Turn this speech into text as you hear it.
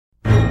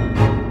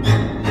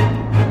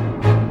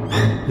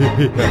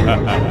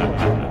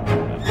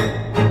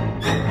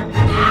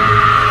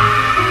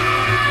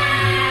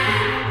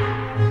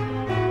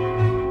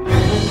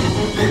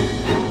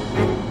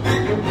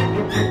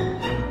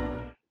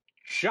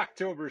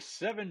SHOCKtober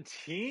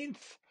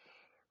 17th,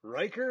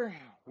 Riker,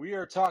 we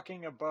are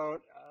talking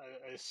about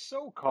a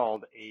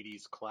so-called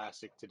 80s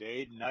classic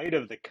today, Night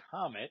of the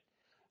Comet.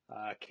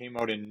 Came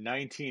out in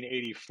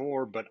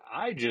 1984, but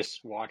I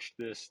just watched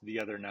this the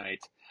other night.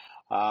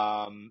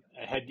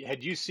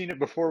 Had you seen it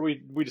before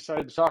we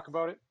decided to talk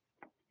about it?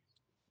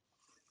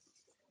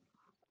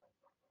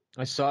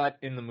 I saw it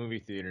in the movie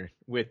theater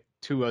with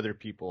two other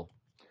people.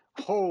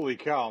 Holy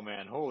cow,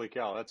 man! Holy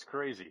cow, that's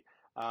crazy.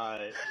 Uh,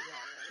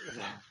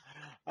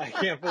 I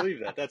can't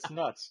believe that. That's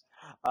nuts.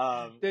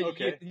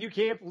 Okay. You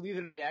can't believe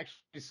that I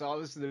actually saw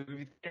this in the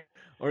movie theater,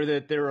 or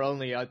that there were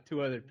only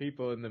two other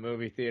people in the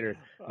movie theater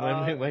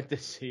when we Uh, went to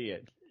see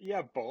it.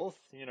 yeah, both.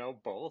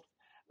 Both.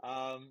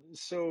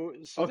 So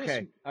this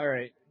Okay, all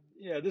right.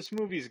 Yeah, this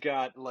movie's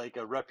got like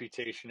a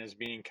reputation as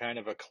being kind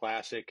of a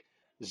classic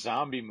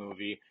zombie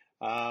movie.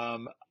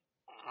 Um,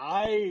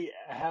 I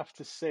have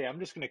to say, I'm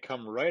just going to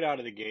come right out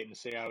of the gate and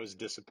say I was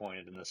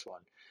disappointed in this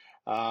one.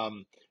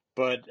 Um,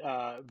 but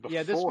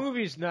Yeah, this before,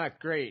 movie's not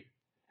great,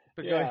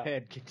 but go yeah,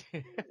 ahead.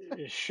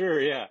 Continue.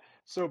 sure, yeah.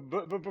 So,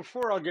 but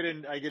before I get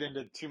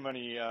into too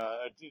many,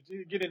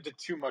 get into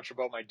too much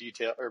about my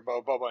detail or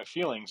about my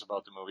feelings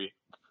about the movie.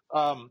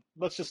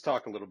 Let's just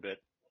talk a little bit.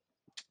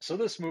 So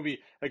this movie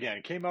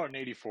again came out in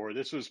 '84.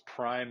 This was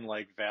prime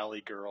like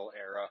Valley Girl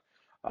era,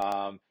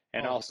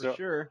 and Oh, for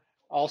sure.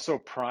 also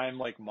prime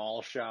like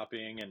mall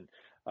shopping and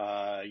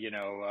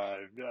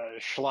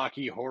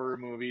schlocky horror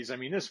movies. I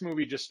mean, this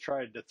movie just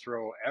tried to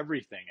throw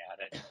everything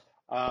at it,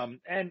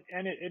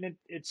 and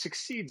it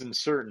succeeds in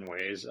certain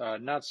ways,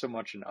 not so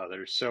much in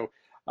others. So.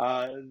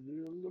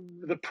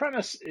 The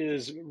premise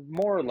is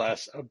more or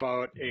less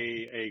about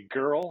a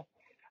girl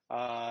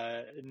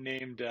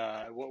named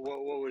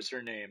what was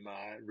her name?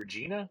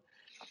 Regina.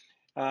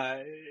 Uh,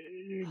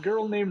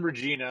 Girl named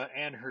Regina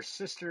and her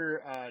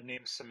sister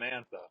named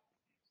Samantha.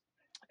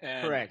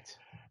 And Correct.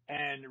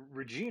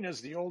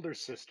 Regina's the older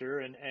sister,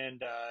 and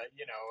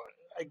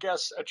I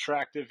guess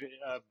attractive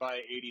by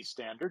 80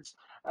 standards.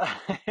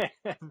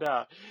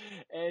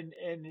 and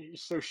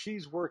so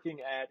she's working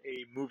at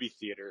a movie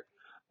theater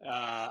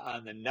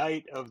on the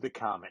night of the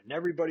comet, and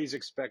everybody's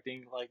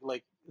expecting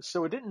like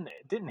so.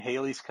 Didn't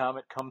Haley's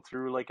Comet come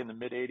through like in the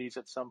mid 80s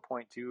at some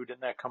point too?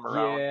 Didn't that come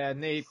around?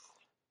 And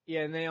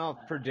they all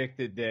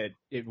predicted that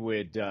it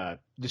would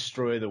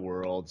destroy the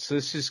world. So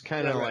this is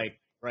kind Right, of right. like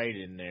right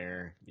in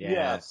there. Yeah.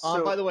 Yeah. By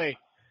So the way,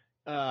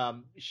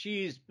 I'm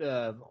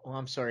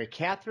sorry,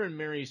 Catherine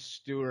Mary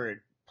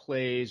Stewart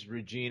plays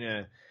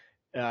Regina.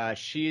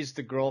 She's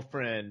the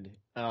girlfriend,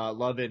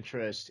 love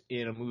interest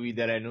in a movie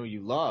that I know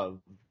you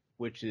love,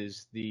 which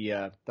is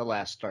the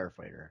Last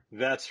Starfighter.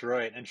 that's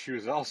right, and she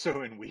was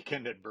also in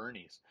Weekend at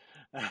Bernie's,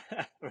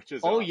 which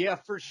is Oh awesome. yeah,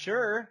 for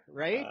sure,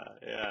 right?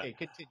 Yeah. Okay,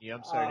 continue.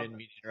 I'm sorry, I Um, didn't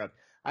mean to interrupt.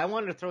 I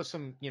wanted to throw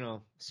some,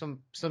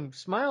 some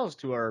smiles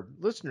to our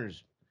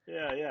listeners.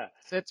 yeah, yeah.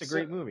 That's a So,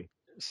 great movie.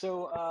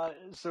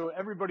 so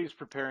everybody's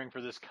preparing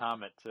for this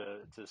comet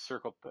to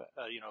circle,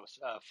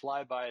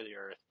 fly by the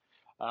Earth,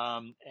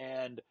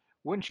 and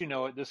wouldn't you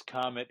know it, this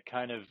comet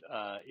kind of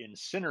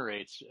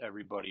incinerates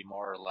everybody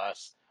more or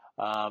less,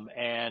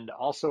 and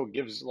also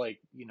gives like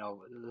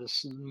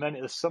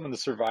some of the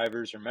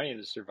survivors or many of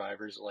the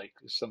survivors like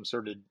some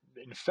sort of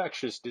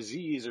infectious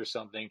disease or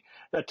something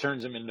that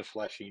turns them into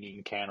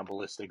flesh-eating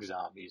cannibalistic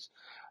zombies,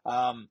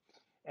 um,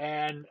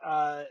 and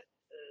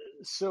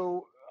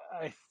so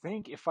I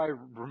think if I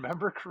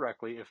remember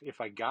correctly,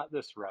 if I got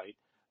this right,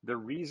 the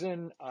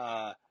reason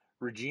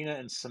Regina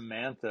and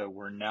Samantha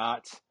were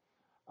not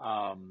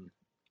um,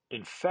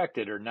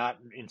 infected or not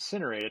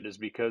incinerated is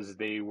because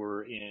they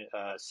were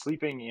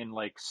sleeping in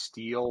like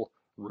steel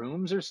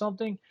rooms or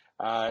something.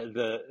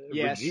 The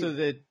Yeah, Regina, so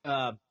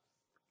that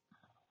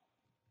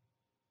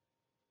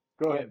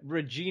go ahead.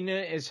 Regina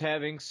is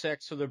having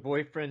sex with her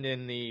boyfriend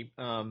in the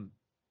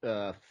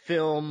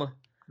film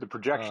The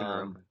projection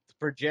room.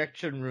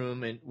 projection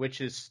room,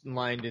 which is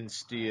lined in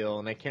steel,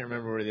 and I can't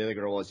remember where the other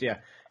girl was. Yeah,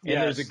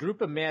 and there's a Yes.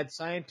 group of mad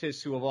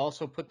scientists who have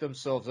also put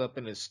themselves up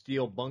in a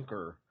steel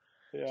bunker,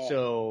 Yeah.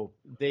 so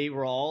they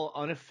were all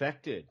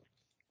unaffected.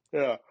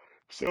 Yeah.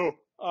 So,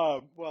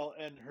 well,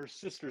 and her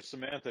sister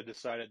Samantha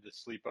decided to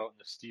sleep out in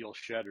the steel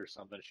shed or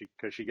something.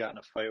 Because she got in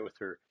a fight with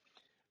her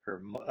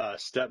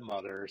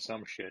stepmother or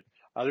some shit.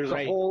 Right.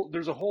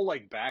 There's a whole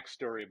like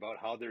backstory about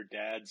how their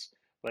dad's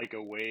like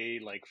away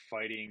like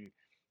fighting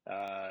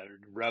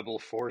rebel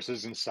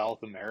forces in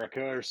South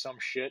America or some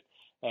shit,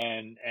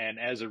 and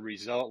as a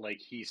result, like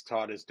he's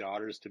taught his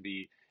daughters to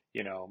be.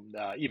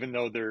 Even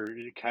though they're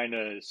kind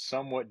of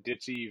somewhat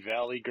ditzy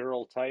valley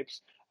girl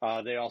types,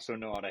 they also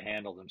know how to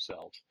handle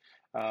themselves.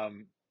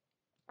 Um,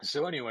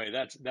 so anyway,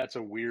 that's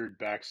a weird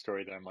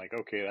backstory that I'm like,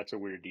 okay, that's a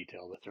weird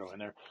detail to throw in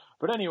there.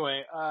 But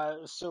anyway,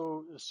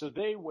 so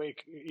they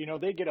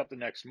they get up the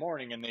next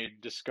morning and they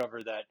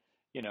discover that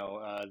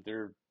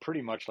they're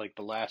pretty much like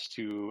the last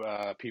two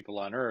people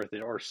on Earth,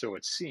 or so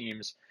it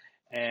seems,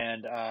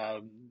 And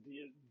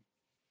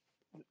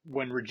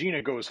when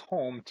Regina goes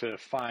home to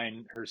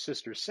find her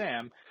sister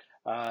Sam,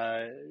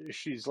 uh,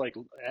 she's like,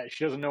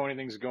 she doesn't know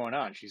anything's going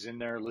on. She's in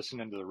there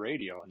listening to the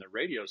radio, and the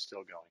radio's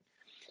still going.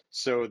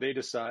 So they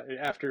decide,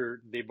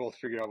 after they both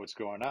figure out what's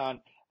going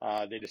on,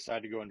 they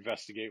decide to go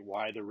investigate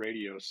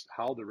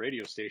how the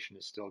radio station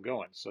is still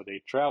going. So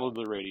they travel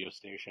to the radio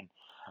station,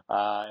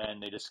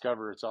 and they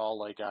discover it's all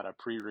like on a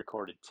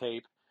pre-recorded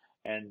tape.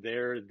 And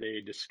there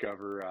they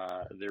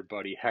discover their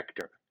buddy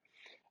Hector.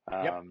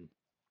 Yep. Um,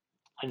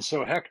 and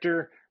so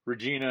Hector,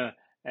 Regina,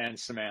 and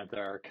Samantha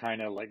are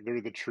kind of like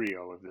they're the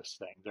trio of this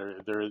thing.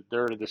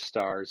 They're the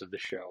stars of the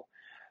show,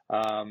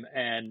 and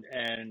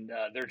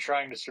they're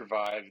trying to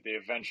survive. They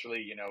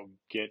eventually,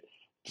 get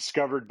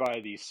discovered by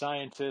these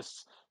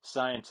scientists.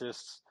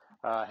 Scientists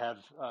have,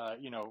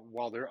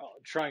 while they're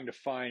trying to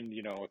find,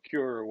 a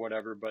cure or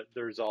whatever, but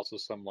there's also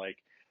some like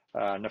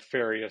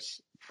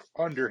nefarious,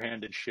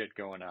 underhanded shit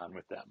going on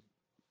with them.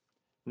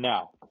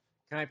 Now,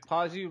 Can I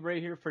pause you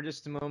right here for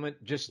just a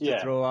moment, just to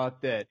yeah. throw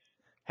out that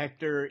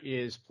Hector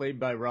is played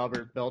by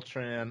Robert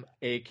Beltran,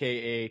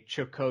 aka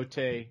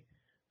Chakotay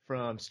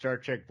from Star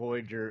Trek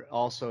Voyager,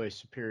 also a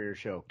superior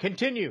show.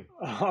 Continue.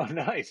 Oh,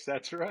 nice.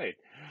 That's right.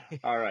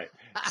 All right.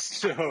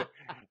 So,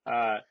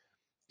 uh,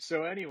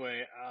 so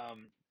anyway,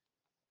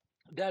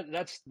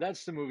 that's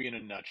the movie in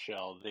a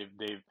nutshell.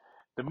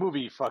 The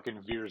movie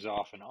fucking veers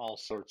off in all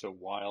sorts of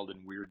wild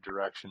and weird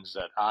directions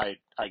that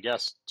I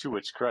guess to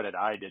its credit,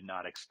 I did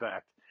not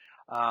expect.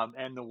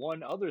 And the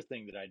one other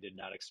thing that I did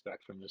not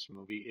expect from this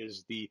movie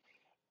is the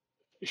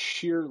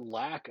sheer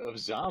lack of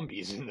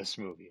zombies in this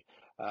movie.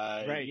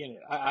 Right.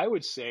 I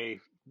would say,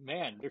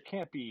 man, there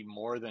can't be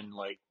more than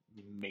like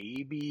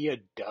maybe a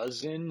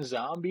dozen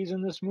zombies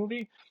in this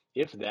movie,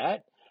 if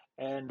that.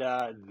 And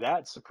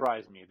that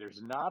surprised me.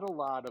 There's not a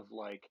lot of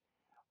like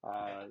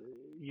uh,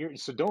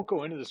 so don't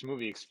go into this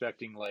movie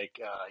expecting like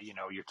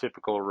your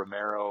typical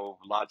Romero,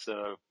 lots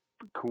of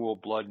cool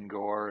blood and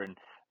gore and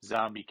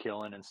zombie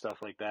killing and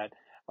stuff like that.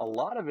 A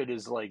lot of it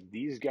is like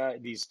these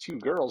two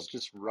girls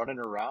just running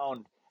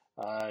around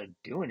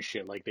doing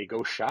shit. Like they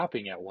go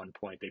shopping at one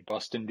point. They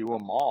bust into a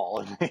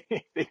mall and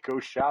they go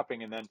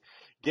shopping and then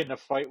get in a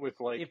fight with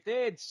like If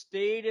they had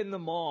stayed in the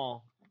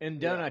mall and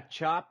done yeah. a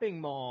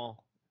chopping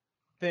mall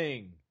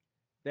thing,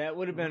 that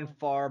would have been Mhm.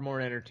 far more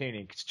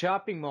entertaining. 'Cause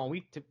chopping mall,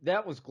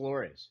 that was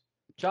glorious.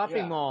 Chopping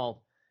Yeah.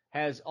 mall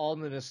has all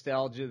the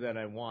nostalgia that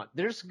I want.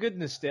 There's good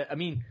nostalgia. I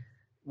mean,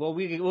 well,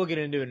 we'll get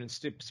into it in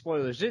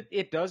spoilers.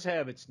 It does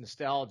have its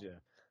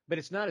nostalgia, but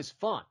it's not as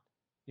fun.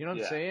 You know what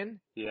I'm Yeah. saying?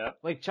 Yeah.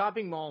 Like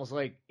chopping mall is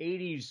like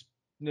 80s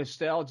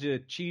nostalgia,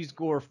 cheese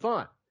gore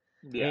fun.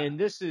 Yeah. And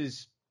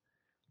is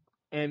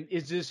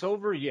this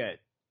over yet?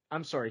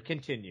 I'm sorry,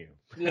 continue.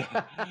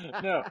 Yeah,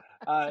 no.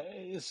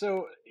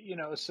 So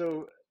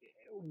so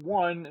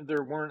one,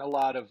 there weren't a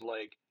lot of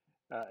like,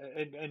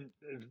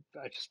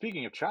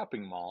 speaking of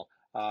Chopping Mall,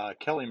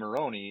 Kelly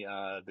Maroney,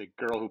 the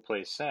girl who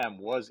plays Sam,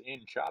 was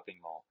in Chopping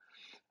Mall.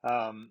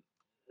 Um,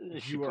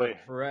 she You are played,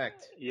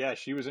 correct. yeah,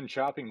 she was in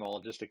Chopping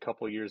Mall just a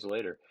couple years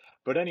later.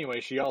 But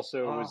anyway,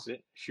 Oh,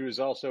 she was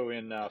also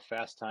in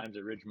Fast Times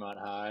at Ridgemont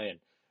High and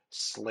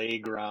Slay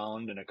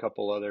Ground and a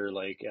couple other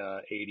like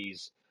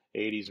 80s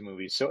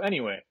movies. So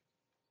anyway.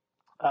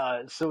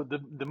 So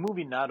the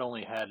movie not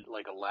only had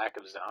like a lack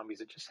of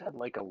zombies, it just had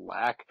like a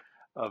lack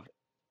of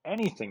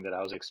anything that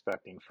I was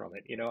expecting from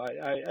it.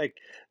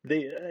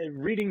 They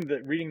reading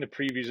the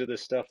previews of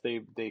this stuff,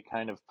 they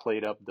kind of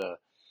played up the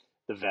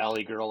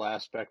Valley Girl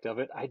aspect of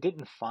it. I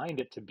didn't find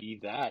it to be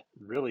that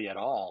really at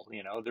all.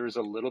 There was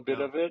a little bit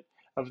no.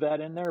 of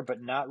that in there,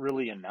 but not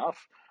really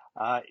enough.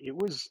 It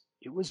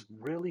was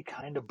really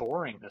kind of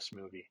boring, this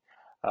movie.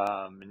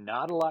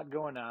 Not a lot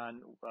going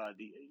on.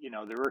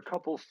 There were a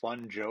couple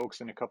fun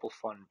jokes and a couple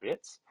fun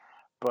bits,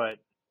 but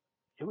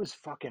it was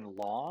fucking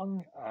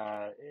long,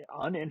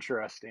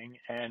 uninteresting,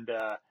 and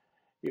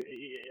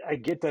I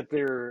get that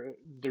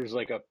there's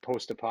like a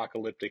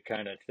post-apocalyptic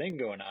kind of thing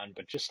going on,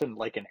 but just in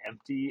like an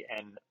empty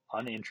and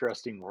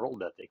uninteresting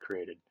world that they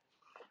created.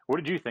 What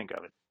did you think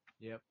of it?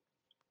 Yep.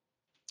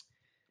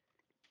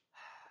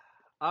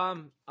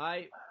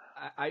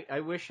 I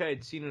wish I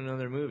had seen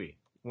another movie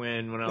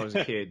when I was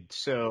a kid.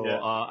 So Yeah,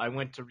 I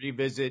went to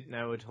revisit, and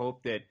I would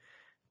hope that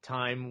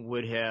time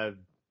would have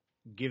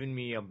given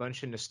me a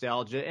bunch of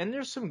nostalgia. And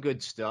there's some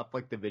good stuff,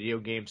 like the video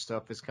game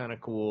stuff is kind of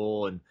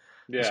cool, and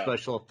the yeah,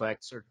 special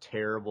effects are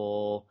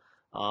terrible.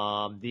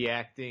 The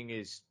acting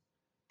is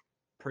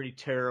pretty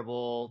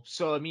terrible.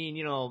 So I mean,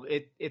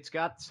 it's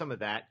got some of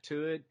that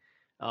to it.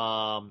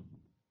 Um,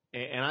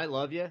 and I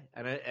love you,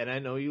 and I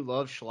know you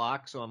love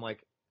schlock, so I'm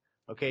like,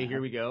 okay,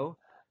 here we go.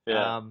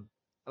 yeah.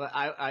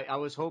 I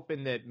was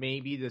hoping that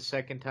maybe the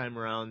second time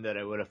around that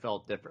I would have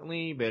felt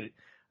differently, but I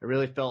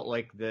really felt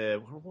like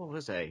what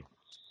was I?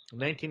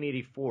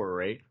 1984,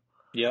 right?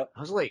 Yep. I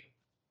was like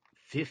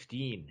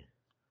 15.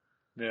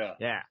 Yeah.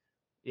 Yeah.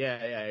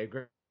 Yeah.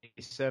 Grade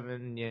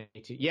 7, yeah,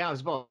 18. Yeah, I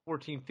was about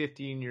 14,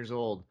 15 years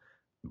old.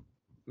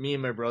 Me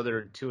and my brother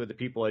and two of the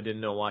people I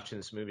didn't know watching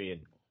this movie,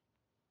 and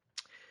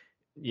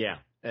yeah,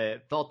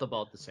 it felt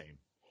about the same.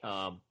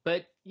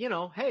 But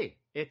hey,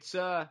 it's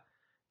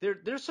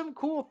there's some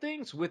cool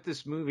things with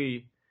this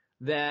movie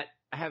that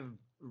have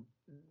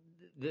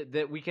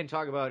that we can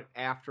talk about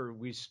after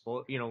we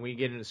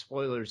get into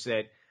spoilers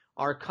that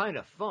are kind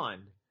of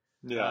fun.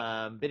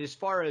 Yeah. But as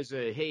far as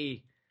I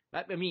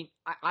mean,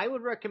 I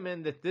would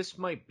recommend that this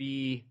might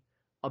be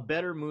a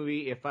better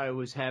movie if I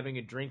was having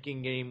a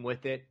drinking game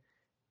with it,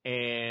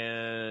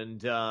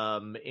 and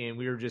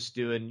we were just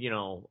doing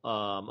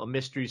a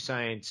mystery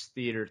science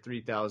theater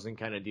 3000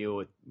 kind of deal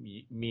with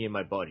me and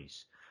my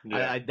buddies.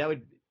 Yeah. That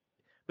would,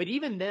 but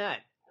even that,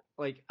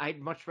 like, I'd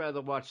much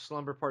rather watch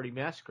Slumber Party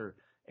Massacre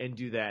and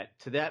do that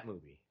to that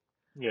movie.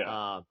 Yeah.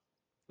 Uh,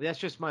 that's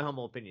just my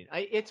humble opinion.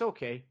 It's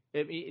okay.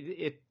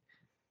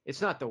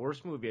 It's not the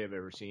worst movie I've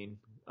ever seen.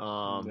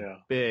 Yeah.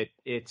 But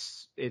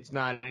it's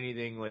not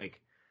anything like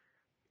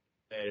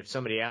that. If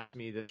somebody asked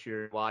me this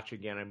year to watch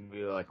again, I'm gonna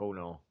be like, oh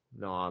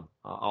no,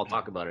 I'll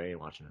talk about it. I ain't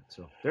watching it.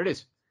 So there it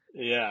is.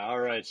 Yeah. All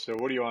right. So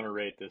what do you want to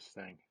rate this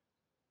thing?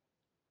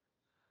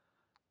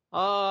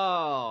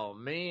 Oh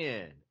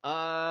man.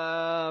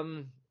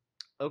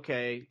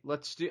 Okay,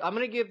 let's do. I'm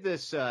gonna give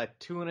this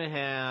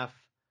 2.5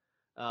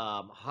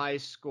 high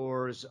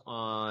scores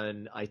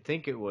on. I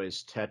think it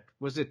was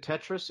Was it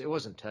Tetris? It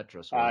wasn't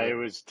Tetris, was It it?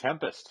 was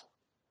Tempest.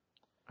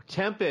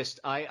 Tempest.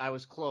 I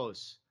was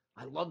close.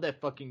 I love that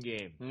fucking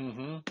game.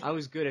 Mm-hmm. I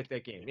was good at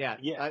that game. Yeah,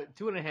 Yeah.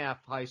 2.5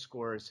 high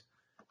scores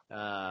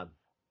uh,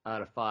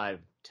 out of 5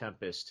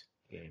 Tempest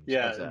games.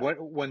 Yeah. How's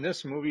that? When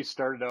this movie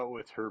started out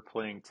with her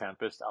playing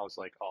Tempest, I was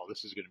like, oh,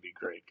 this is going to be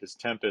great because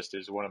Tempest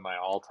is one of my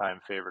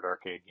all-time favorite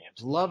arcade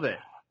games. Love it.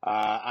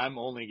 I'm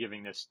only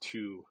giving this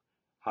 2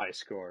 high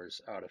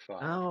scores out of 5.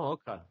 Oh,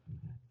 okay.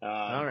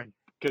 All right.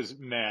 Because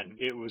man,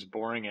 it was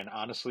boring, and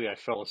honestly, I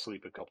fell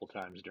asleep a couple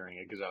times during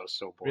it because I was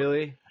so bored.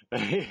 Really?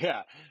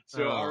 Yeah.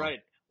 So, all Oh. right,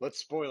 let's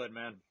spoil it,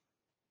 man.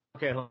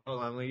 Okay, hold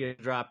on. Let me get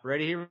a drop.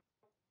 Ready here?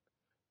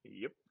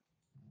 Yep.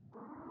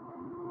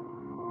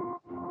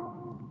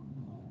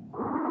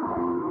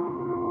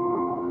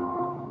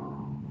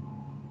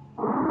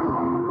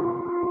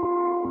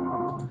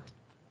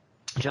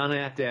 John, I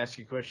have to ask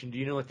you a question. Do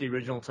you know what the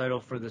original title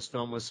for this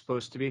film was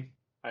supposed to be?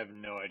 I have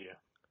no idea.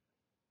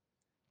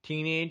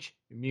 Teenage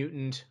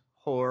Mutant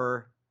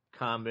Horror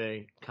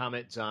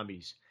Comet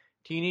Zombies.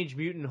 Teenage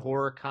Mutant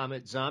Horror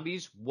Comet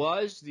Zombies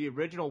was the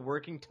original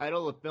working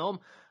title of the film.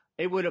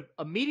 It would have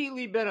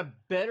immediately been a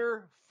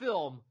better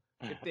film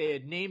if they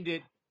had named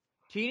it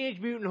Teenage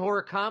Mutant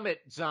Horror Comet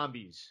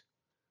Zombies.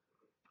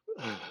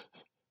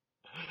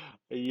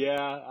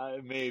 Yeah,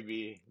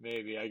 maybe.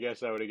 I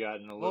guess I would have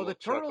gotten a Well, little the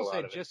chuckle Turtles out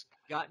had of it. just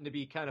gotten to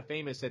be kind of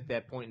famous at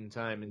that point in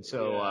time, and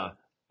so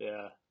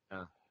Yeah.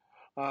 uh,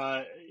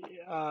 Uh,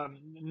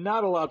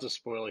 Not a lot to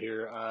spoil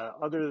here,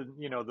 other than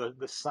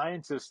the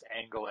scientist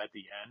angle at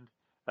the end.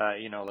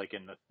 Like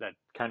that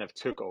kind of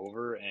took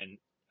over and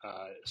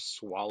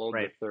swallowed the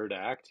right. third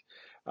act.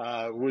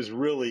 Was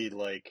really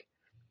like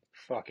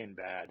fucking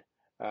bad.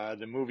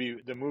 The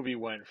movie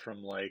went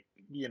from like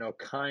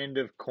kind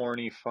of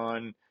corny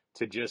fun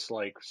to just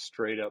like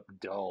straight up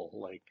dull.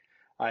 Like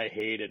I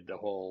hated the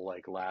whole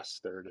like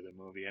last third of the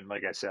movie, and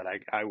like I said,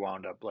 I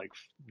wound up like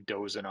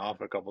dozing off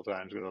a couple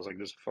times because I was like,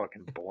 this is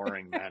fucking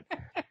boring, man.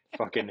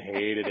 Fucking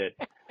hated it.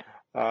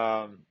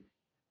 Um,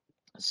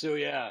 so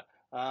yeah,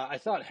 I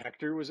thought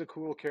Hector was a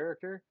cool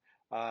character.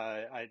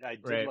 I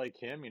did Right. like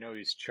him.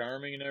 He's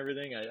charming and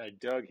everything. I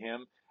dug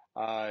him.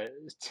 Uh,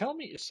 Tell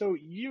me, so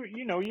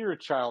you're a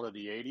child of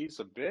the '80s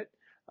a bit.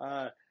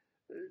 Uh,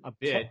 A tell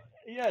bit.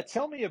 Yeah,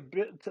 tell me a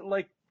bit.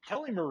 Like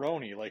Kelly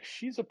Maroney, like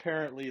she's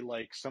apparently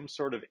like some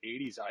sort of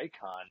 '80s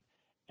icon,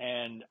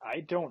 and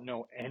I don't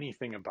know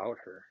anything about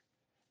her.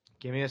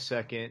 Give me a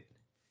second.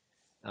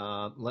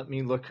 Let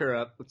me look her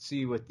up. Let's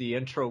see what the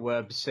intro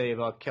webs say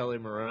about Kelly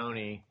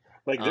Maroney.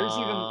 Like there's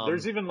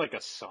Um, even like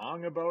a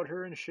song about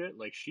her and shit.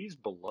 Like she's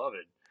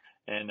beloved,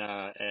 and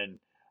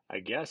I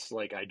guess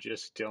like I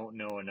just don't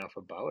know enough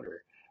about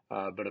her.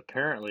 But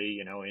apparently,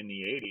 in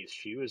the '80s,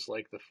 she was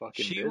like the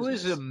fucking she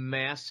was a business.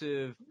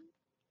 massive.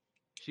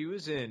 She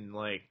was in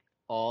like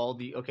all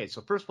the. Okay,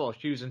 so first of all,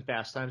 she was in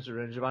Fast Times at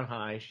Ridgemont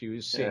High. She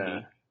was Yeah,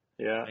 Cindy,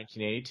 yeah.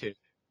 1982,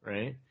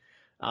 right?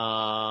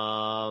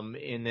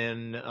 And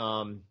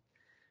then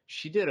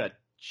she did a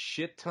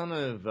shit ton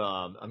of.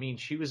 I mean,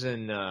 she was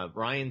in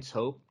Ryan's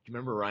Hope. Do you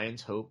remember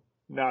Ryan's Hope?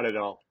 Not at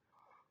all.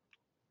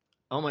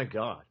 Oh my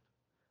God.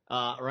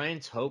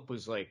 Ryan's Hope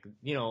was like,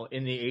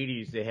 in the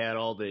 80s, they had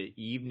all the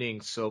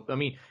evening soap. I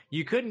mean,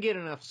 you couldn't get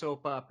enough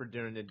soap opera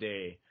during the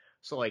day.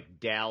 So like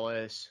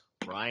Dallas,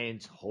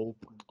 Ryan's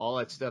Hope, all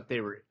that stuff,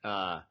 they were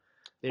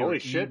Holy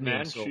shit, evening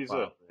man! soap She's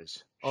a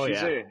operas. Oh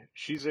she's yeah. a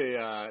she's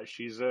a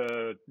she's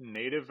a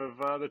native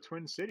of the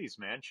Twin Cities,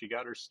 man. She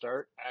got her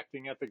start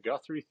acting at the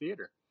Guthrie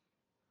Theater.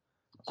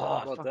 So Oh, how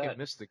I about fucking that?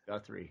 miss the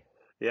Guthrie.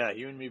 Yeah,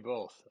 you and me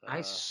both.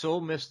 I so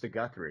miss the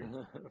Guthrie.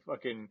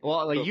 Fucking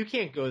Well, like so you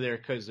can't go there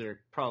because they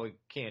probably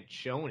can't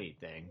show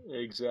anything.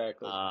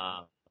 exactly.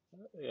 Uh,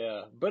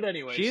 Yeah, but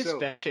anyway, She is so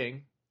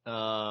fetching.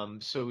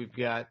 So we've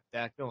got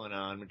that going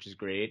on, which is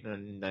great.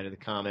 And Night of the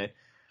Comet.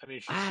 I mean,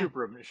 Ah,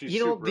 she's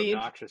super the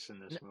obnoxious in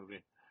this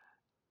movie.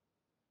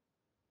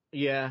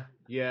 Yeah,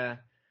 yeah.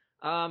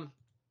 Um,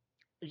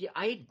 yeah,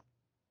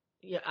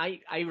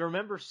 I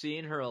remember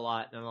seeing her a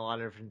lot in a lot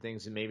of different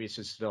things, and maybe it's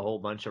just a whole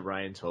bunch of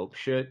Ryan's Hope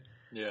shit.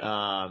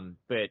 Yeah.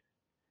 But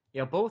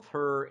yeah, both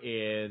her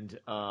and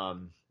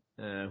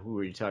who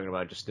were you talking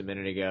about just a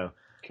minute ago?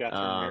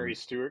 Catherine Mary Um,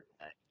 Stewart.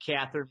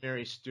 Catherine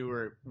Mary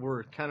Stewart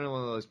were kind of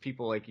one of those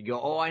people like you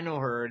go, oh, I know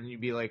her, and you'd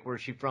be like,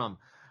 where's she from?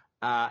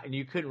 And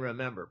you couldn't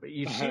remember, but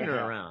you've seen her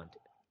Yeah. around.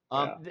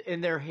 Yeah.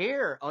 And their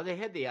hair, oh, they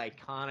had the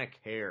iconic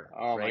hair,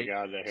 Oh my right?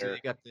 God, the So they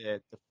hair.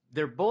 got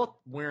they're both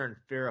wearing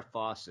Farrah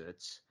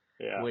Fawcett's,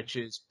 Yeah. which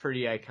is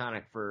pretty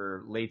iconic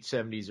for late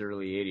 70s,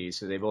 early 80s.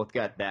 So they both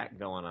got that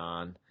going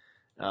on.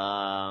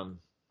 Um,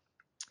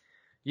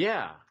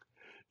 yeah.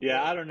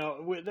 Yeah, I don't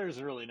know.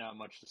 There's really not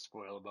much to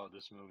spoil about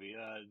this movie.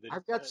 I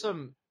got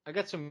some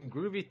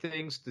groovy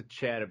things to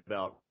chat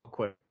about real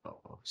quick.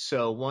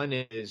 So one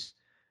is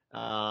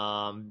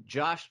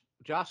Josh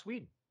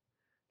Whedon.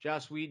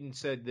 Josh Whedon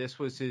said this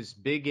was his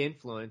big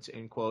influence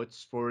in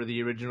quotes for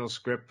the original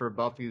script for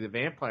Buffy the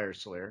Vampire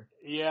Slayer.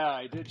 Yeah,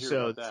 I did hear So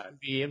about this that.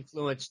 movie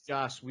influenced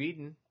Josh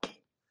Whedon,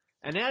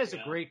 and that is a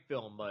Yeah. great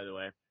film, by the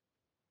way.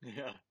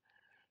 Yeah.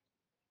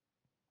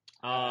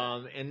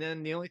 Uh, And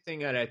then the only thing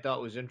that I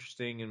thought was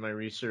interesting in my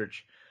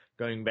research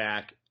going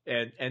back,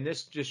 and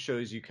this just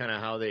shows you kind of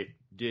how they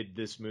did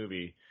this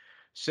movie.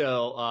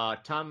 So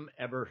Tom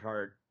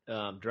Eberhardt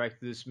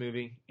directed this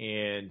movie,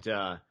 and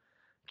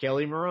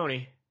Kelly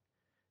Maroney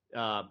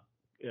uh,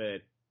 uh,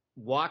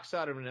 walks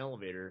out of an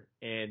elevator,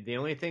 and the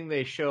only thing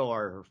they show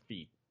are her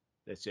feet.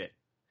 That's it.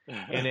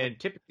 And then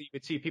typically you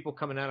would see people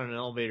coming out of an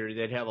elevator,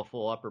 they'd have a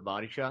full upper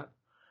body shot,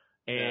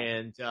 yeah.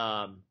 and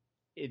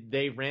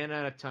they ran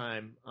out of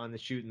time on the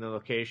shoot in the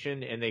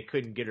location, and they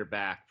couldn't get her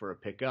back for a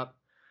pickup.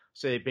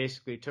 So they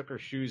basically took her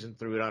shoes and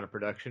threw it on a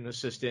production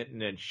assistant,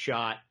 and then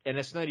shot. And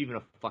it's not even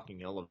a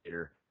fucking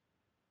elevator.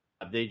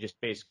 They just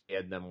basically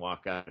had them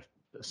walk out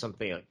of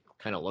something that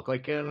kind of looked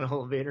like an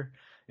elevator,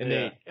 and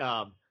Yeah.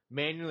 they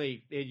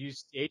manually they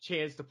used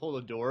stagehands to pull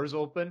the doors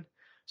open.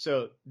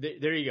 So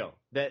there you go.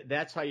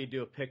 That's how you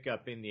do a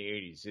pickup in the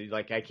 80s.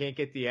 Like I can't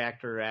get the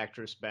actor or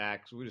actress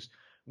back, so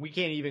we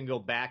can't even go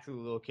back to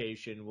the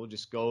location. We'll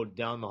just go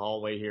down the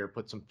hallway here,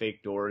 put some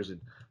fake doors,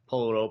 and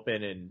pull it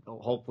open, and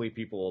hopefully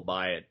people will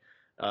buy it.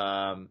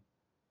 Um,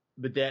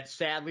 but that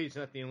sadly is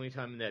not the only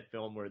time in that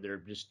film where they're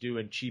just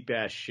doing cheap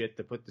ass shit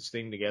to put this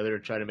thing together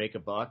and try to make a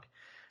buck.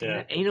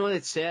 Yeah. And you know what?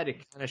 It's sad.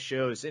 It kind of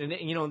shows. And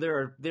you know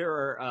there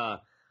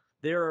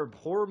are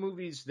horror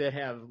movies that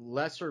have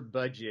lesser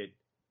budget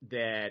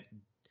that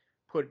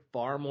put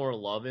far more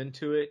love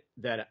into it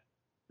that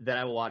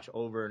I will watch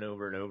over and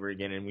over and over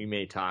again. And we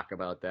may talk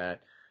about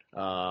that.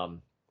 And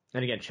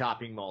again,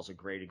 Chopping Mall is a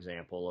great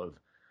example of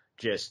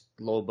just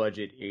low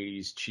budget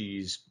 80s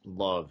cheese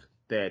love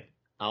that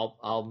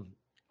I'll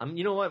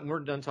you know what? When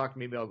we're done talking,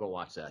 maybe I'll go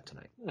watch that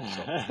tonight.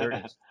 So there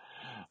it is.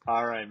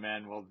 All right,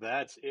 man. Well,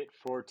 that's it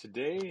for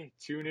today.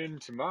 Tune in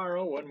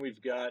tomorrow when we've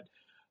got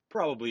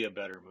probably a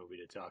better movie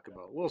to talk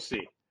about. We'll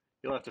see.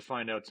 You'll have to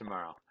find out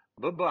tomorrow.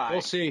 Bye We'll bye.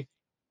 see.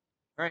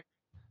 All right.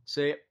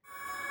 See ya.